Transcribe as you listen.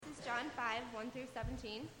John 5, 1 through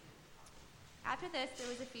 17. After this, there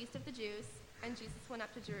was a feast of the Jews, and Jesus went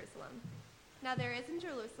up to Jerusalem. Now there is in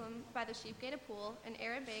Jerusalem, by the sheep gate, a pool, an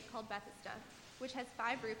Aramaic called Bethesda, which has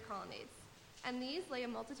 5 roofed colonnades. And these lay a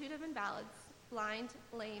multitude of invalids, blind,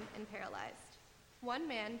 lame, and paralyzed. One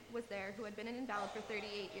man was there who had been an invalid for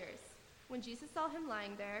 38 years. When Jesus saw him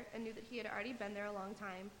lying there and knew that he had already been there a long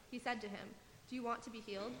time, he said to him, "Do you want to be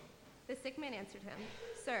healed?" The sick man answered him,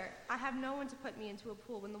 "Sir, I have no one to put me into a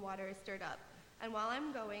pool when the water is stirred up, and while I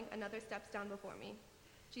am going, another steps down before me."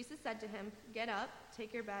 Jesus said to him, "Get up,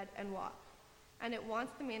 take your bed, and walk." And at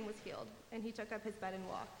once the man was healed, and he took up his bed and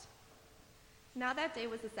walked. Now that day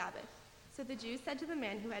was the Sabbath. So the Jews said to the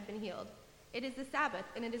man who had been healed, "It is the Sabbath,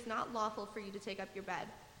 and it is not lawful for you to take up your bed."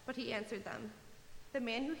 But he answered them, "The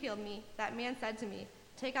man who healed me, that man said to me,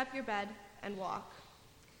 'Take up your bed and walk.'"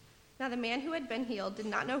 Now the man who had been healed did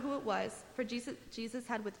not know who it was, for Jesus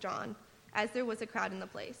had withdrawn, as there was a crowd in the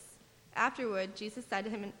place. Afterward, Jesus said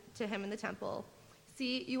to him in the temple,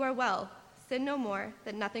 "See, you are well. Sin no more,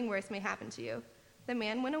 that nothing worse may happen to you." The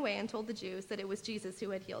man went away and told the Jews that it was Jesus who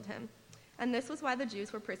had healed him. And this was why the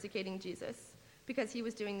Jews were persecuting Jesus, because he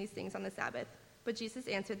was doing these things on the Sabbath. But Jesus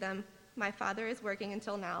answered them, "My Father is working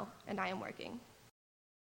until now, and I am working."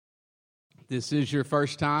 This is your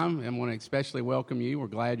first time, and I want to especially welcome you. We're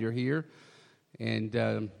glad you're here, and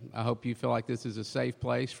I hope you feel like this is a safe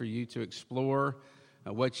place for you to explore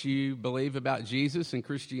what you believe about Jesus and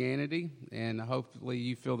Christianity, and hopefully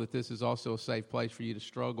you feel that this is also a safe place for you to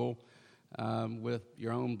struggle with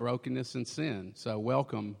your own brokenness and sin. So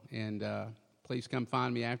welcome, and please come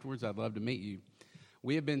find me afterwards. I'd love to meet you.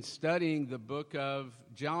 We have been studying the book of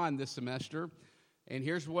John this semester, and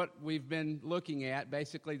here's what we've been looking at,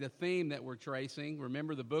 basically the theme that we're tracing.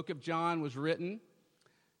 Remember, the book of John was written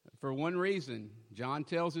for one reason. John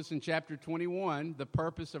tells us in chapter 21 the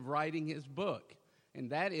purpose of writing his book, and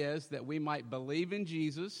that is that we might believe in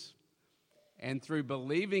Jesus, and through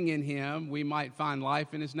believing in him, we might find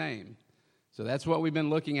life in his name. So that's what we've been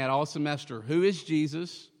looking at all semester. Who is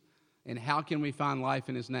Jesus, and how can we find life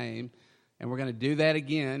in his name? And we're going to do that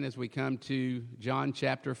again as we come to John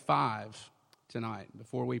chapter 5 tonight.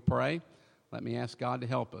 Before we pray, let me ask God to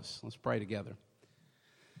help us. Let's pray together.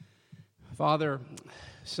 Father,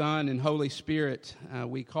 Son, and Holy Spirit,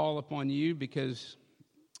 we call upon you because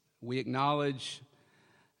we acknowledge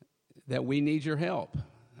that we need your help,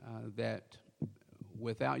 that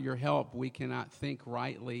without your help we cannot think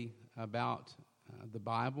rightly about the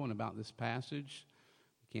Bible and about this passage.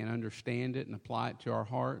 We can't understand it and apply it to our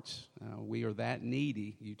hearts. We are that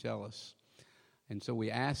needy, you tell us. And so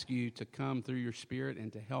we ask you to come through your Spirit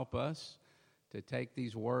and to help us to take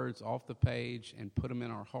these words off the page and put them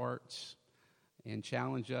in our hearts and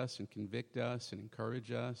challenge us and convict us and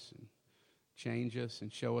encourage us and change us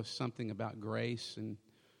and show us something about grace and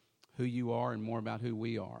who you are and more about who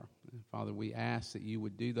we are. Father, we ask that you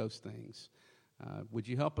would do those things. Would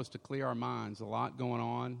you help us to clear our minds? A lot going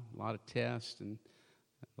on, a lot of tests in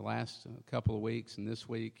the last couple of weeks and this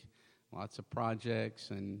week, lots of projects,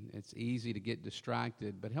 and it's easy to get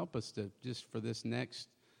distracted. But help us to, just for this next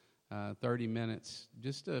 30 minutes,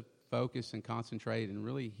 just to focus and concentrate and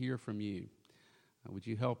really hear from you. Would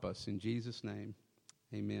you help us? In Jesus' name,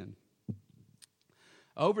 amen.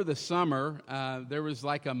 Over the summer, there was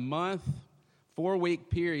like a month, 4-week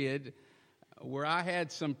period where I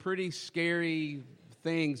had some pretty scary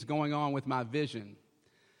things going on with my vision.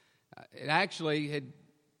 It actually had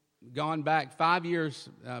gone back 5 years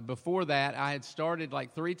before that. I had started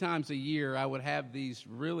like 3 times a year. I would have these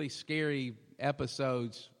really scary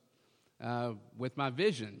episodes with my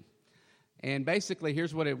vision. And basically,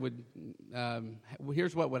 here's what would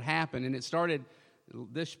happen. And it started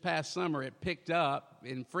this past summer. It picked up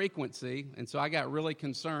in frequency, and so I got really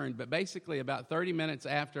concerned. But basically, about 30 minutes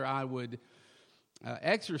after I would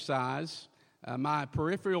exercise, my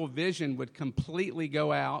peripheral vision would completely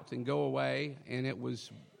go out and go away, and it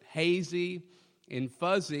was hazy and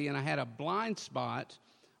fuzzy, and I had a blind spot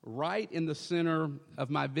right in the center of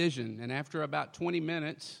my vision. And after about 20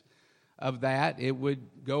 minutes of that, it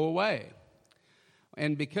would go away.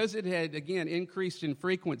 And because it had, again, increased in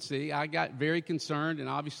frequency, I got very concerned and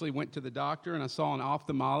obviously went to the doctor, and I saw an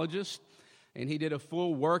ophthalmologist, and he did a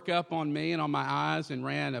full workup on me and on my eyes and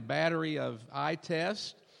ran a battery of eye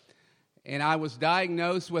tests, and I was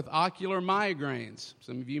diagnosed with ocular migraines.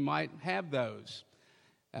 Some of you might have those.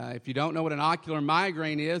 If you don't know what an ocular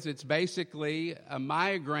migraine is, it's basically a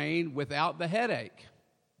migraine without the headache.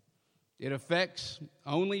 It affects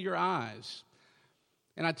only your eyes.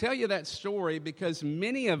 And I tell you that story because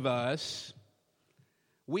many of us,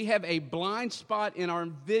 we have a blind spot in our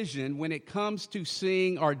vision when it comes to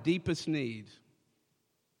seeing our deepest need.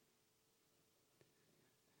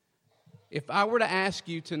 If I were to ask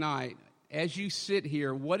you tonight, as you sit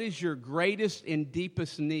here, what is your greatest and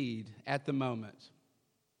deepest need at the moment?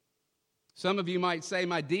 Some of you might say,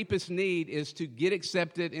 my deepest need is to get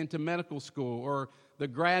accepted into medical school or the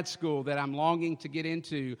grad school that I'm longing to get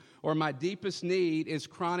into, or my deepest need is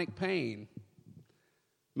chronic pain.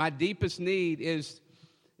 My deepest need is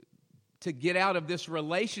to get out of this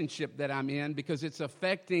relationship that I'm in because it's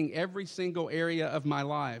affecting every single area of my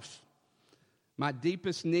life. My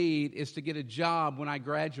deepest need is to get a job when I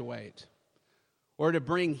graduate, or to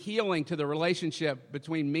bring healing to the relationship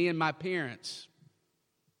between me and my parents.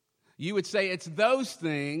 You would say it's those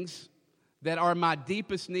things that are my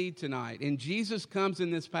deepest need tonight. And Jesus comes in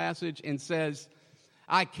this passage and says,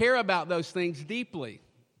 I care about those things deeply.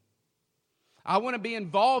 I want to be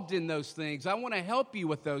involved in those things. I want to help you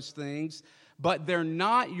with those things, but they're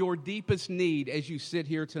not your deepest need as you sit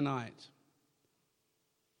here tonight.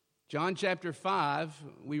 John chapter 5,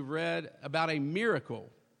 we read about a miracle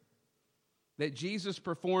that Jesus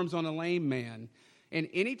performs on a lame man. And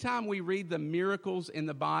anytime we read the miracles in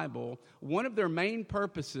the Bible, one of their main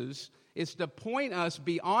purposes is to point us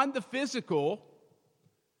beyond the physical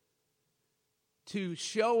to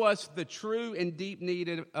show us the true and deep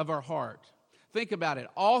need of our heart. Think about it.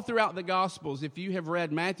 All throughout the Gospels, if you have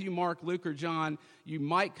read Matthew, Mark, Luke, or John, you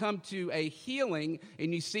might come to a healing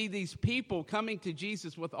and you see these people coming to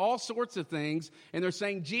Jesus with all sorts of things, and they're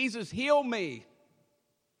saying, Jesus, heal me.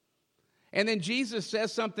 And then Jesus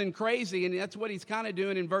says something crazy, and that's what he's kind of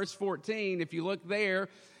doing in verse 14. If you look there,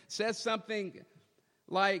 says something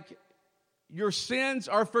like, your sins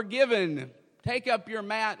are forgiven. Take up your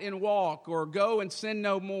mat and walk, or go and sin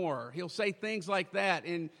no more. He'll say things like that,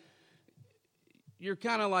 and you're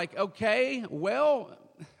kind of like, okay, well,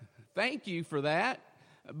 thank you for that,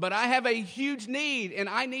 but I have a huge need, and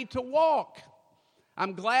I need to walk.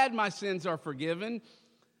 I'm glad my sins are forgiven,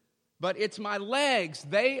 but it's my legs.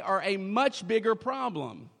 They are a much bigger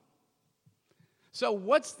problem. So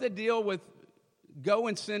what's the deal with go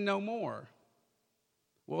and sin no more?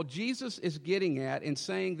 Well, Jesus is getting at and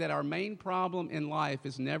saying that our main problem in life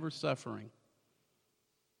is never suffering.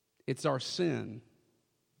 It's our sin.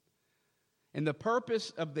 And the purpose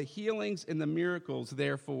of the healings and the miracles,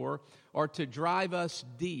 therefore, are to drive us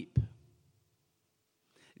deep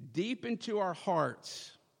into our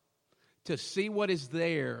hearts, to see what is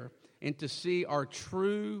there and to see our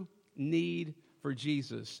true need for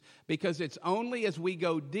Jesus. Because it's only as we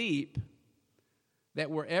go deep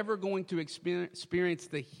that we're ever going to experience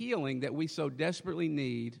the healing that we so desperately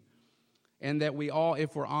need, and that we all,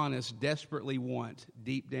 if we're honest, desperately want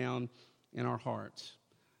deep down in our hearts.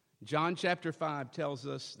 John chapter 5 tells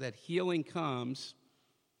us that healing comes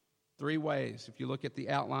three ways. If you look at the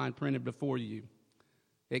outline printed before you,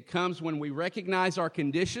 it comes when we recognize our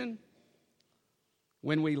condition,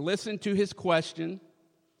 when we listen to his question,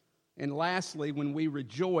 and lastly, when we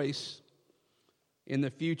rejoice in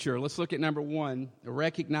the future. Let's look at number 1,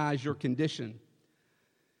 recognize your condition.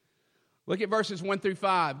 Look at verses 1 through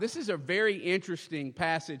 5. This is a very interesting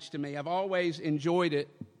passage to me. I've always enjoyed it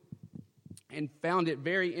and found it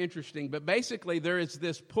very interesting. But basically, there is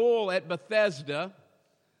this pool at Bethesda,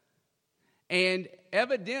 and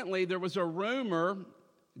evidently there was a rumor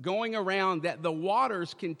going around that the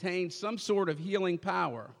waters contained some sort of healing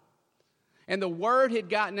power. And the word had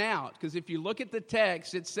gotten out, because if you look at the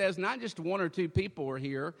text, it says not just one or two people are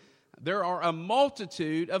here. There are a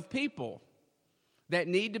multitude of people that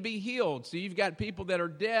need to be healed. So you've got people that are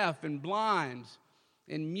deaf and blind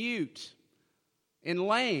and mute and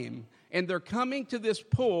lame, and they're coming to this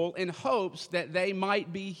pool in hopes that they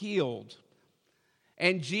might be healed.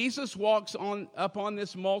 And Jesus walks up on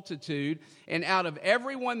this multitude, and out of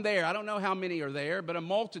everyone there, I don't know how many are there, but a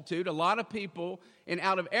multitude, a lot of people, and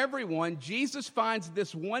out of everyone, Jesus finds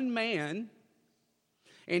this one man,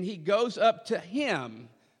 and he goes up to him.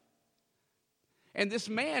 And this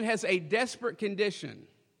man has a desperate condition.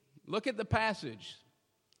 Look at the passage.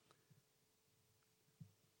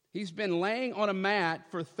 He's been laying on a mat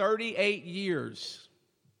for 38 years.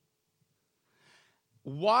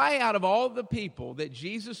 Why, out of all the people that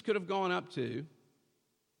Jesus could have gone up to,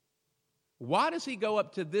 why does he go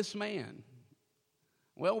up to this man?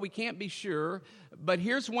 Well, we can't be sure, but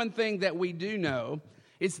here's one thing that we do know.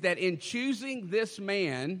 It's that in choosing this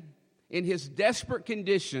man, in his desperate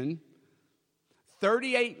condition,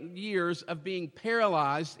 38 years of being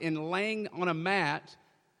paralyzed and laying on a mat,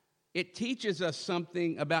 it teaches us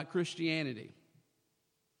something about Christianity.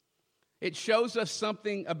 It shows us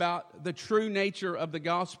something about the true nature of the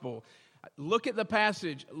gospel. Look at the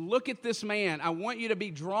passage. Look at this man. I want you to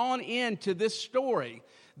be drawn into this story.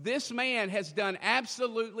 This man has done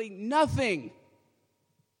absolutely nothing.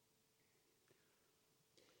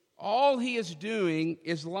 all he is doing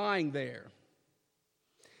is lying there.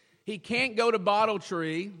 He can't go to Bottle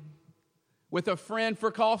Tree with a friend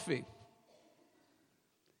for coffee.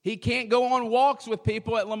 He can't go on walks with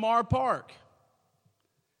people at Lamar Park.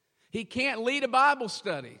 He can't lead a Bible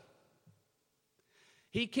study.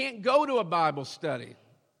 He can't go to a Bible study.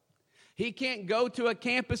 He can't go to a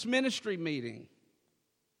campus ministry meeting.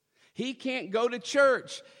 He can't go to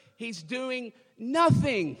church. He's doing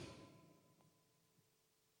nothing.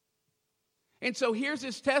 And so here's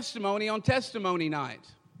his testimony on testimony night.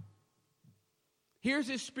 Here's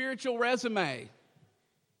his spiritual resume.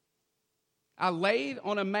 I laid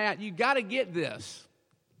on a mat. You got to get this.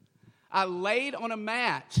 I laid on a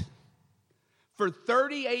mat for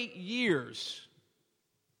 38 years.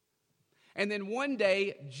 And then one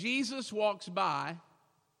day, Jesus walks by,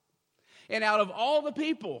 and out of all the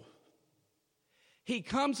people, he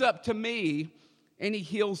comes up to me and he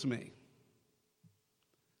heals me.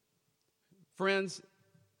 Friends,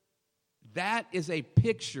 that is a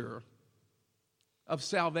picture of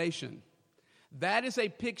salvation. That is a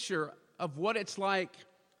picture of what it's like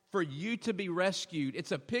for you to be rescued.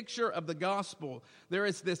 It's a picture of the gospel. There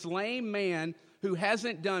is this lame man who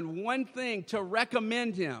hasn't done one thing to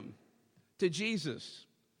recommend him to Jesus.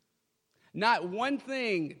 Not one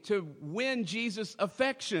thing to win Jesus'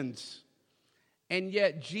 affections. And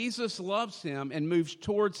yet Jesus loves him and moves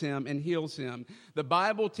towards him and heals him. The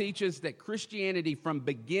Bible teaches that Christianity from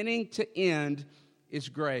beginning to end is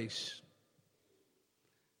grace.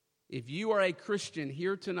 If you are a Christian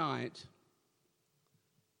here tonight,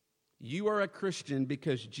 you are a Christian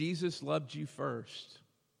because Jesus loved you first.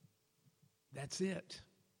 That's it.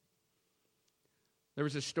 There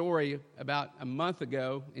was a story about a month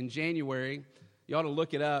ago in January. You ought to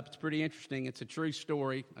look it up. It's pretty interesting. It's a true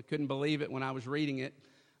story. I couldn't believe it when I was reading it.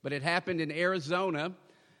 But it happened in Arizona,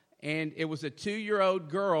 and it was a 2-year-old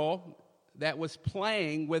girl that was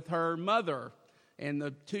playing with her mother. And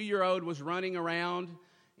the 2-year-old was running around,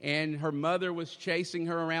 and her mother was chasing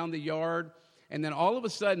her around the yard. And then all of a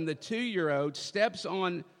sudden, the 2-year-old steps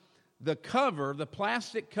on the cover, the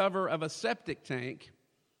plastic cover of a septic tank,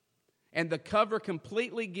 and the cover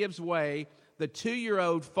completely gives way. The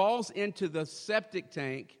 2-year-old falls into the septic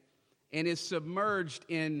tank and is submerged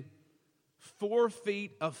in 4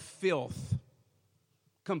 feet of filth.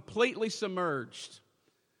 Completely submerged.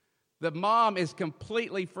 The mom is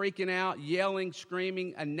completely freaking out, yelling,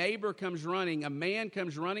 screaming. A neighbor comes running. A man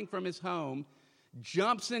comes running from his home,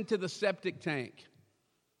 jumps into the septic tank,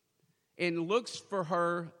 and looks for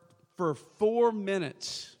her for 4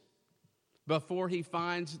 minutes before he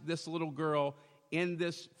finds this little girl in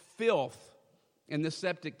this filth in the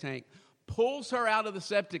septic tank, pulls her out of the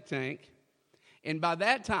septic tank, and by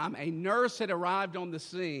that time, a nurse had arrived on the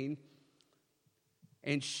scene,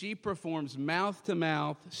 and she performs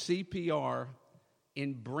mouth-to-mouth CPR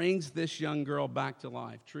and brings this young girl back to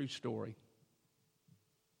life. True story.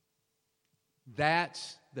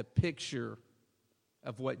 That's the picture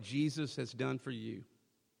of what Jesus has done for you.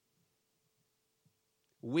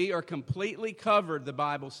 We are completely covered, the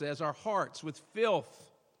Bible says, our hearts with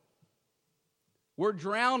filth. We're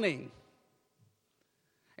drowning.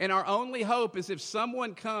 And our only hope is if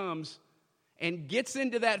someone comes and gets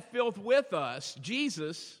into that filth with us,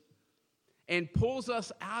 Jesus, and pulls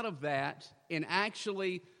us out of that and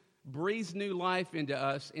actually breathes new life into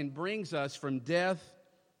us and brings us from death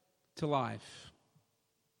to life.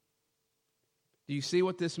 Do you see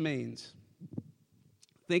what this means?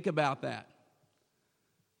 Think about that.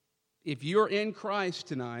 If you're in Christ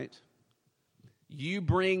tonight, you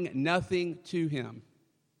bring nothing to him.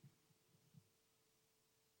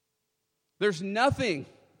 There's nothing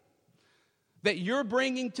that you're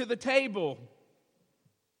bringing to the table.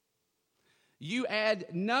 You add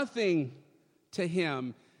nothing to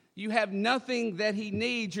him. You have nothing that he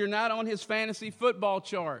needs. You're not on his fantasy football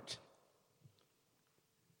chart.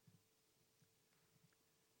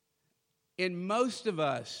 And most of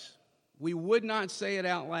us, we would not say it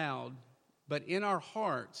out loud, but in our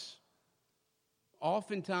hearts,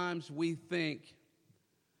 oftentimes we think,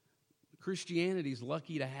 Christianity's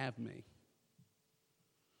lucky to have me.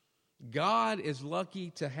 God is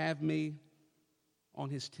lucky to have me on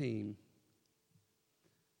his team.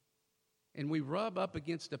 And we rub up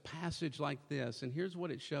against a passage like this, and here's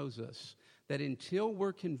what it shows us, that until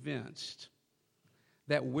we're convinced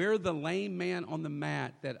that we're the lame man on the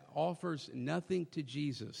mat that offers nothing to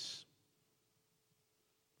Jesus,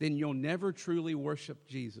 then you'll never truly worship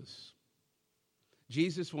Jesus.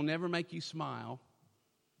 Jesus will never make you smile,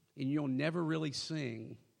 and you'll never really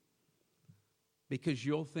sing because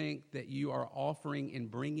you'll think that you are offering and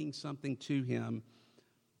bringing something to him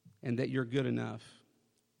and that you're good enough.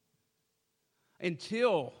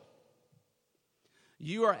 until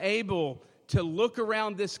you are able to look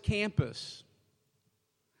around this campus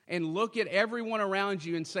and look at everyone around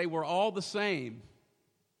you and say, we're all the same.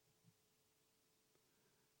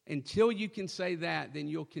 Until you can say that, then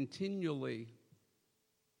you'll continually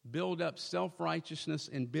build up self-righteousness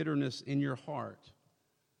and bitterness in your heart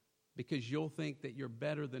because you'll think that you're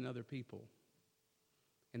better than other people.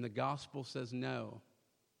 And the gospel says no,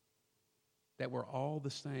 that we're all the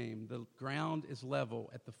same. The ground is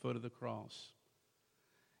level at the foot of the cross.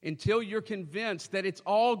 Until you're convinced that it's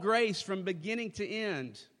all grace from beginning to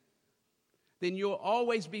end, then you'll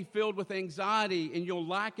always be filled with anxiety and you'll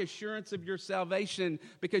lack assurance of your salvation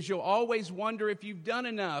because you'll always wonder if you've done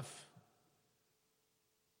enough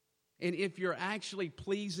and if you're actually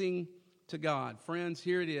pleasing to God. Friends,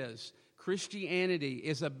 here it is. Christianity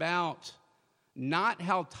is about not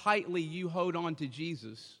how tightly you hold on to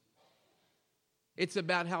Jesus. It's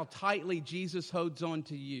about how tightly Jesus holds on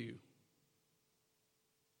to you.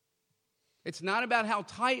 It's not about how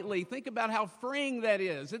tightly. Think about how freeing that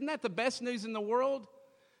is. Isn't that the best news in the world?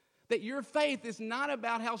 That your faith is not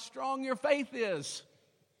about how strong your faith is.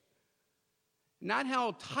 Not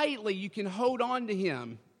how tightly you can hold on to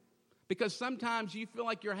Him. Because sometimes you feel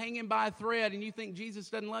like you're hanging by a thread and you think Jesus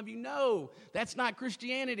doesn't love you. No, that's not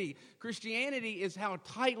Christianity. Christianity is how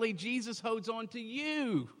tightly Jesus holds on to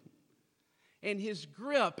you. And His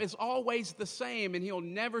grip is always the same, and He'll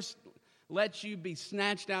never let you be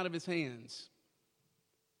snatched out of His hands.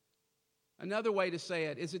 Another way to say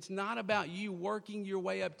it is it's not about you working your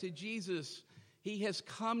way up to Jesus. He has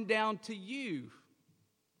come down to you.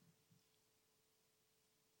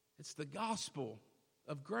 It's the gospel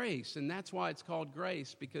of grace, and that's why it's called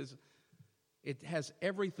grace, because it has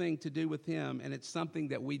everything to do with Him, and it's something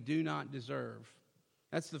that we do not deserve.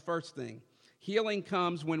 That's the first thing. Healing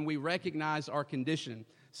comes when we recognize our condition.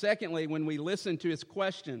 Secondly, when we listen to His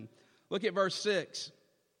question. Look at verse 6.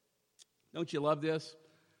 Don't you love this?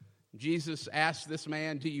 Jesus asked this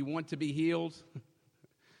man, do you want to be healed?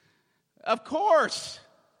 Of course.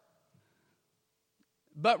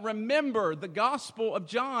 But remember the Gospel of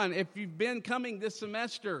John, if you've been coming this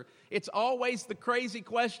semester, it's always the crazy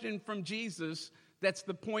question from Jesus that's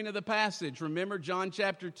the point of the passage. Remember John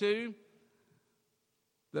chapter 2?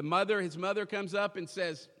 His mother comes up and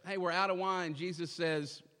says, hey, we're out of wine. Jesus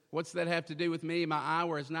says, what's that have to do with me? My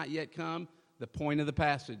hour has not yet come. The point of the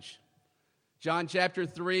passage. John chapter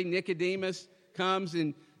 3, Nicodemus comes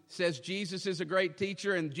and says Jesus is a great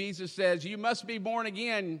teacher, and Jesus says, you must be born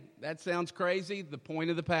again. That sounds crazy. The point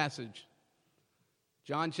of the passage.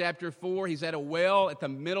 John chapter 4, he's at a well at the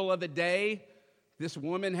middle of the day. This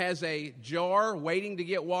woman has a jar waiting to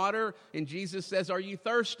get water, and Jesus says, are you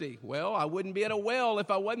thirsty? Well, I wouldn't be at a well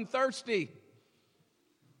if I wasn't thirsty.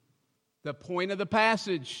 The point of the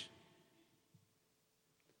passage.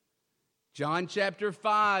 John chapter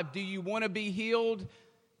 5, do you want to be healed?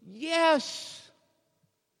 Yes.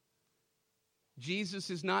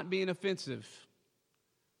 Jesus is not being offensive.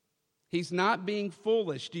 He's not being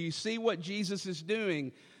foolish. Do you see what Jesus is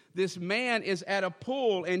doing? This man is at a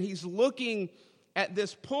pool, and he's looking at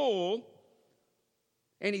this pool,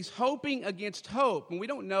 and he's hoping against hope. And we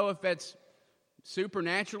don't know if that's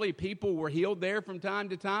supernaturally people were healed there from time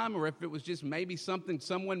to time, or if it was just maybe something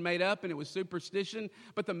someone made up and it was superstition.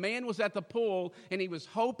 But the man was at the pool, and he was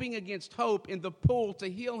hoping against hope in the pool to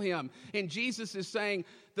heal him. And Jesus is saying,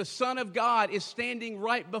 the Son of God is standing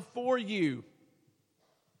right before you.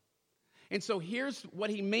 And so here's what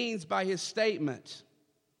he means by his statement.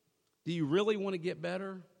 Do you really want to get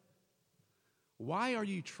better? Why are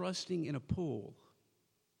you trusting in a pool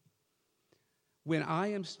when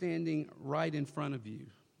I am standing right in front of you?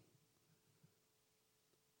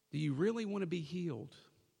 Do you really want to be healed?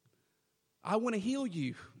 I want to heal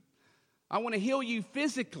you. I want to heal you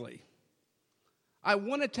physically. I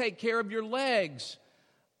want to take care of your legs.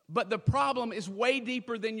 But the problem is way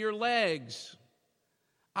deeper than your legs.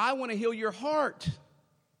 I want to heal your heart.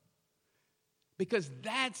 Because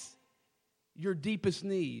that's your deepest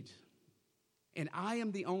need. And I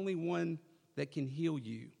am the only one that can heal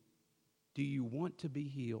you. Do you want to be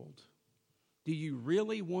healed? Do you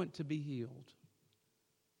really want to be healed?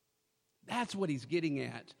 That's what he's getting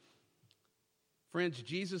at. Friends,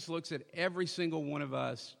 Jesus looks at every single one of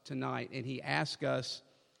us tonight, and he asks us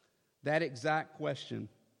that exact question.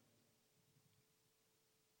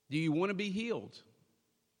 Do you want to be healed?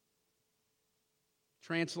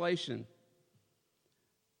 Translation,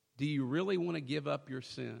 do you really want to give up your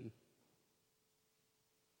sin?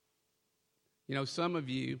 You know, some of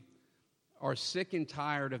you are sick and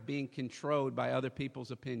tired of being controlled by other people's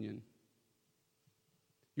opinion.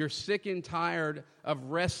 You're sick and tired of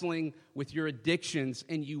wrestling with your addictions,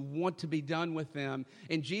 and you want to be done with them.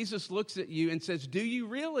 And Jesus looks at you and says, do you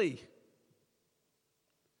really?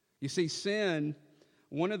 You see, sin,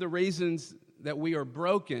 one of the reasons that we are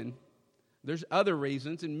broken, there's other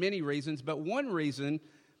reasons and many reasons, but one reason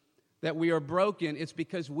that we are broken is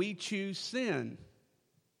because we choose sin.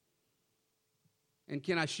 And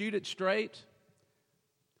can I shoot it straight?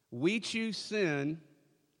 We choose sin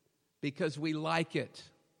because we like it.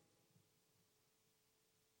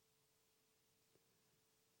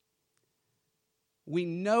 We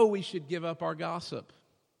know we should give up our gossip.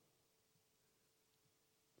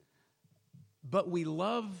 But we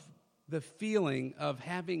love the feeling of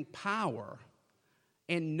having power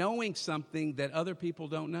and knowing something that other people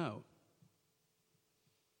don't know.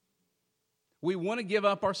 We want to give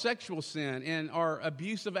up our sexual sin and our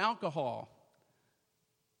abuse of alcohol.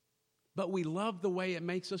 But we love the way it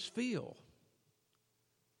makes us feel.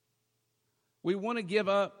 We want to give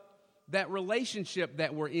up that relationship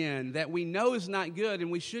that we're in that we know is not good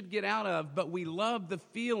and we should get out of, but we love the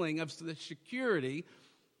feeling of the security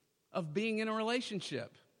of being in a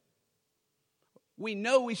relationship. We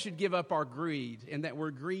know we should give up our greed and that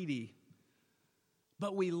we're greedy,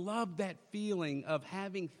 but we love that feeling of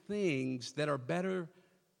having things that are better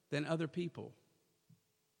than other people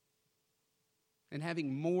and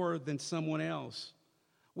having more than someone else.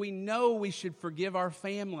 We know we should forgive our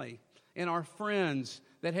family and our friends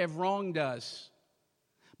that have wronged us,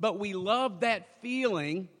 but we love that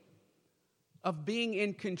feeling of being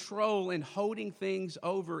in control and holding things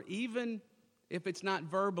over, even if it's not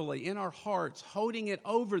verbally, in our hearts, holding it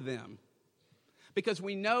over them. Because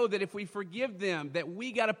we know that if we forgive them, that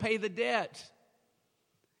we got to pay the debt.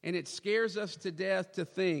 And it scares us to death to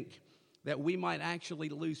think that we might actually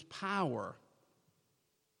lose power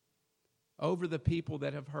over the people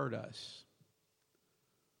that have hurt us.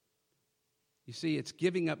 You see, it's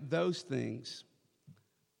giving up those things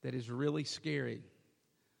that is really scary,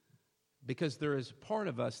 because there is a part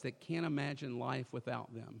of us that can't imagine life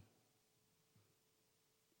without them.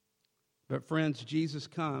 But friends, Jesus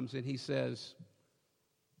comes and he says,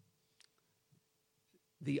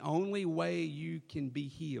 the only way you can be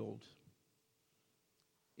healed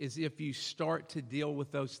is if you start to deal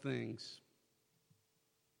with those things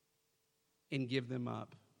and give them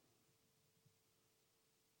up.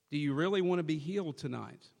 Do you really want to be healed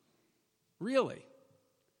tonight? Really?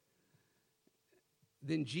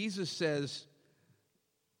 Then Jesus says,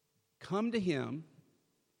 come to him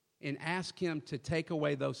and ask him to take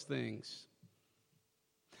away those things.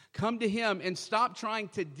 Come to him and stop trying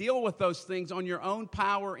to deal with those things on your own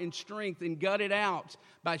power and strength and gut it out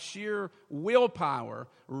by sheer willpower.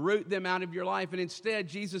 Root them out of your life. And instead,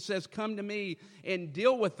 Jesus says, come to me and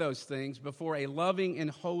deal with those things before a loving and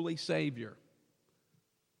holy Savior.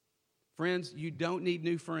 Friends, you don't need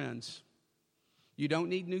new friends. You don't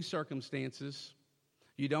need new circumstances.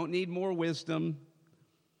 You don't need more wisdom.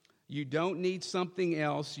 You don't need something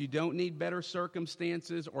else. You don't need better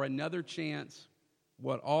circumstances or another chance.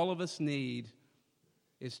 What all of us need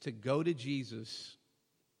is to go to Jesus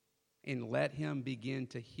and let him begin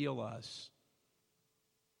to heal us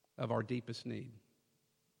of our deepest need.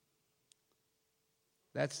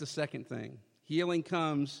 That's the second thing. Healing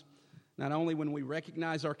comes not only when we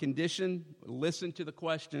recognize our condition, listen to the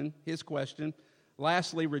question, his question.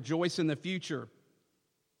 Lastly, rejoice in the future.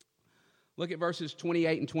 Look at verses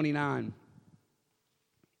 28 and 29.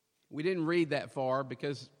 We didn't read that far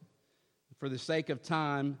because for the sake of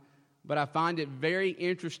time, but I find it very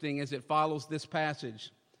interesting as it follows this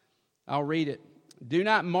passage. I'll read it. Do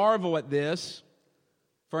not marvel at this,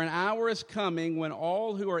 for an hour is coming when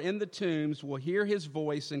all who are in the tombs will hear his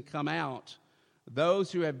voice and come out,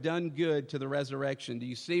 those who have done good to the resurrection. Do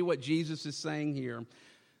you see what Jesus is saying here?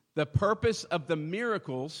 The purpose of the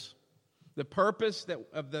miracles, the purpose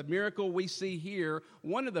of the miracle we see here,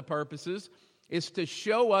 one of the purposes is to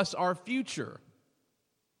show us our future.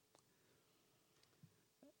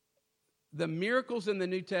 The miracles in the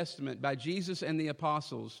New Testament by Jesus and the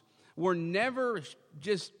apostles were never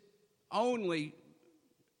just only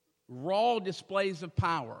raw displays of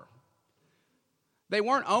power. They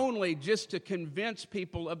weren't only just to convince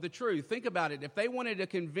people of the truth. Think about it. If they wanted to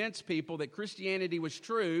convince people that Christianity was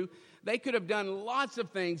true, they could have done lots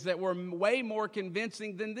of things that were way more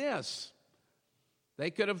convincing than this.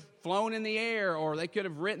 They could have flown in the air, or they could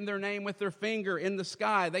have written their name with their finger in the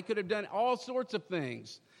sky. They could have done all sorts of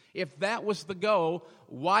things. If that was the goal,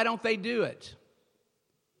 why don't they do it?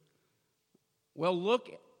 Well, look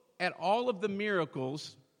at all of the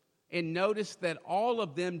miracles and notice that all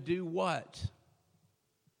of them do what?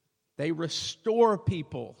 They restore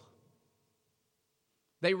people.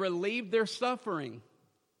 They relieve their suffering.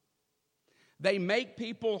 They make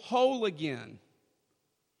people whole again.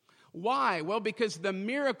 Why? Well, because the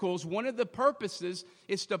miracles, one of the purposes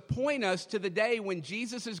is to point us to the day when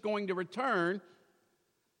Jesus is going to return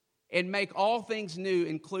and make all things new,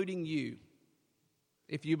 including you,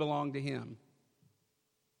 if you belong to Him.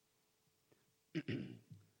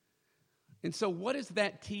 And so what does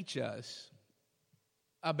that teach us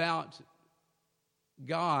about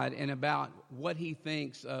God and about what He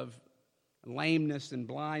thinks of lameness and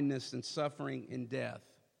blindness and suffering and death?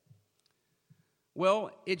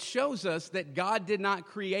 Well, it shows us that God did not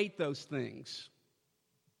create those things.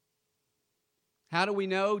 How do we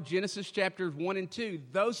know? Genesis chapters 1 and 2,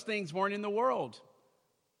 those things weren't in the world.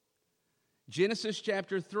 Genesis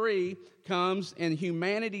chapter 3 comes and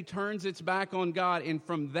humanity turns its back on God, and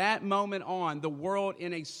from that moment on, the world,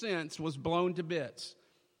 in a sense, was blown to bits.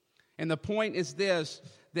 And the point is this,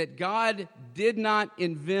 that God did not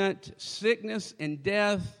invent sickness and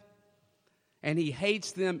death, and He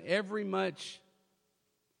hates them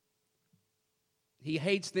He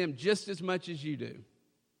hates them just as much as you do.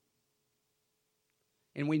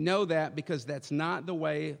 And we know that because that's not the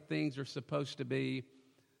way things are supposed to be.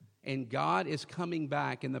 And God is coming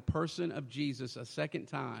back in the person of Jesus a second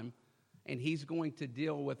time, and He's going to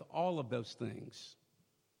deal with all of those things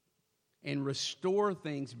and restore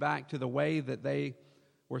things back to the way that they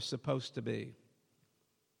were supposed to be.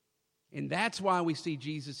 And that's why we see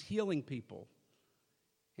Jesus healing people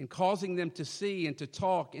and causing them to see and to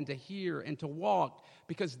talk and to hear and to walk,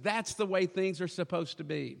 because that's the way things are supposed to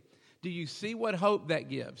be. Do you see what hope that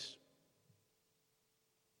gives?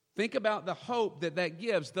 Think about the hope that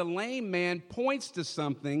gives. The lame man points to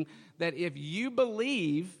something that, if you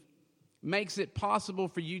believe, makes it possible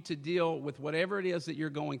for you to deal with whatever it is that you're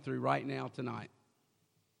going through right now tonight.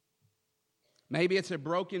 Maybe it's a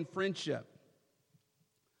broken friendship,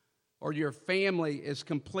 or your family is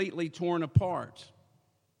completely torn apart.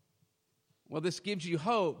 Well, this gives you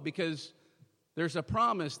hope because there's a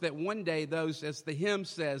promise that one day those, as the hymn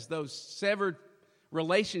says, those severed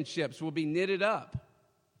relationships will be knitted up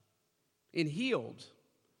and healed.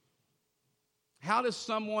 How does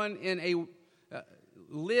someone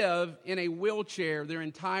live in a wheelchair their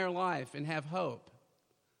entire life and have hope?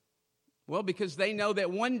 Well, because they know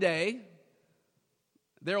that one day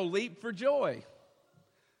they'll leap for joy.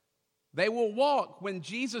 They will walk when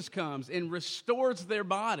Jesus comes and restores their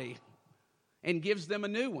body and gives them a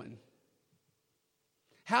new one.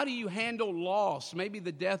 How do you handle loss, maybe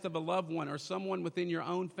the death of a loved one or someone within your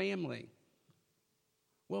own family?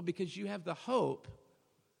 Well, because you have the hope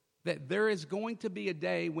that there is going to be a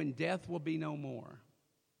day when death will be no more.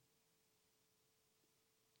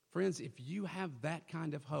 Friends, if you have that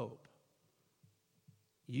kind of hope,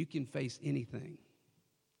 you can face anything.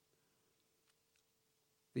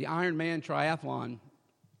 The Ironman Triathlon,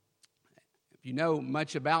 if you know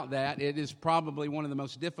much about that, it is probably one of the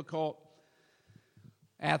most difficult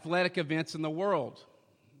athletic events in the world.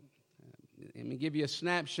 Let me give you a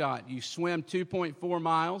snapshot. You swim 2.4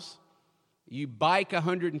 miles, you bike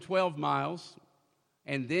 112 miles,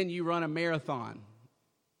 and then you run a marathon.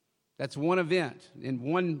 That's one event in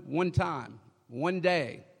one time, one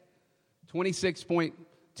day,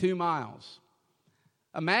 26.2 miles.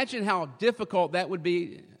 Imagine how difficult that would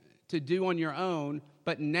be to do on your own,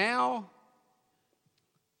 but now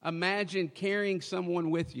imagine carrying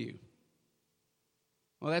someone with you.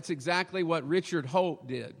 Well, that's exactly what Richard Hoyt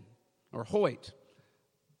did, a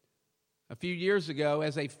few years ago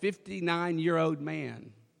as a 59-year-old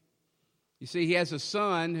man. You see, he has a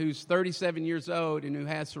son who's 37 years old and who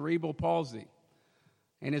has cerebral palsy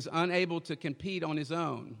and is unable to compete on his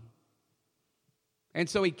own. And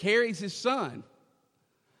so he carries his son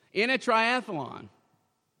in a triathlon.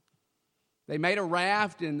 They made a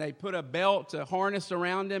raft and they put a belt to harness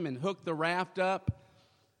around him and hook the raft up.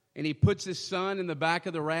 And he puts his son in the back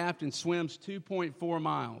of the raft and swims 2.4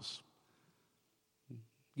 miles.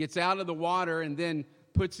 Gets out of the water and then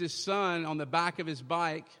puts his son on the back of his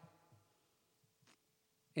bike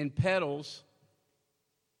and pedals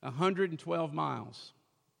 112 miles.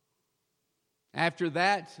 After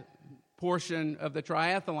that portion of the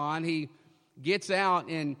triathlon, he gets out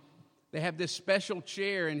and they have this special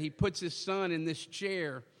chair, and he puts his son in this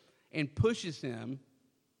chair and pushes him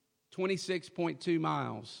 26.2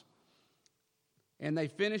 miles. And they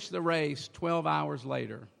finish the race 12 hours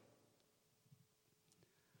later.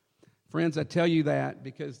 Friends, I tell you that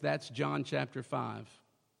because that's John chapter 5.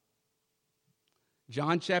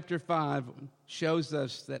 John chapter 5 shows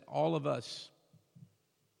us that all of us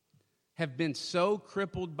have been so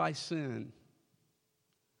crippled by sin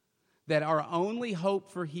that our only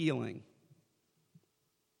hope for healing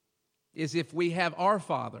is if we have our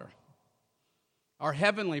Father, our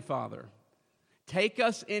Heavenly Father, take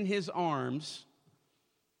us in His arms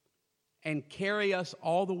and carry us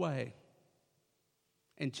all the way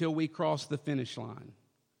until we cross the finish line.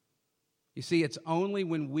 You see, it's only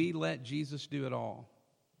when we let Jesus do it all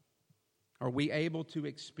are we able to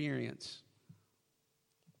experience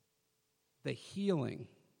the healing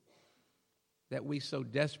that we so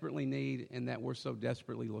desperately need and that we're so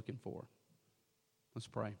desperately looking for. Let's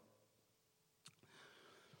pray.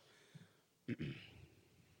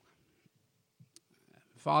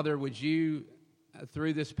 Father, would you,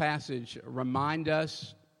 through this passage, remind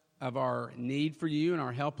us of our need for you and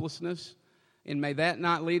our helplessness, and may that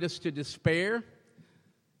not lead us to despair,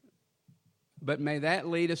 but may that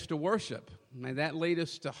lead us to worship. May that lead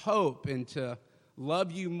us to hope and to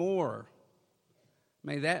love you more.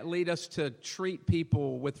 May that lead us to treat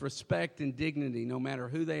people with respect and dignity, no matter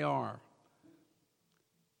who they are.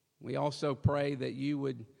 We also pray that you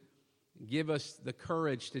would give us the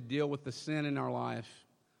courage to deal with the sin in our life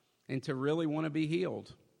and to really want to be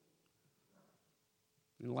healed.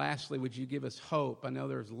 And lastly, would you give us hope? I know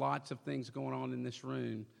there's lots of things going on in this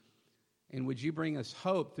room. And would you bring us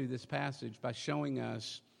hope through this passage by showing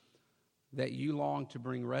us that you long to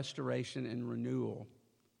bring restoration and renewal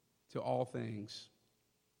to all things.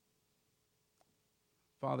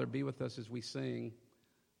 Father, be with us as we sing,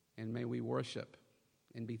 and may we worship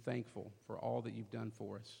and be thankful for all that you've done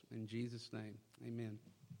for us. In Jesus' name, amen.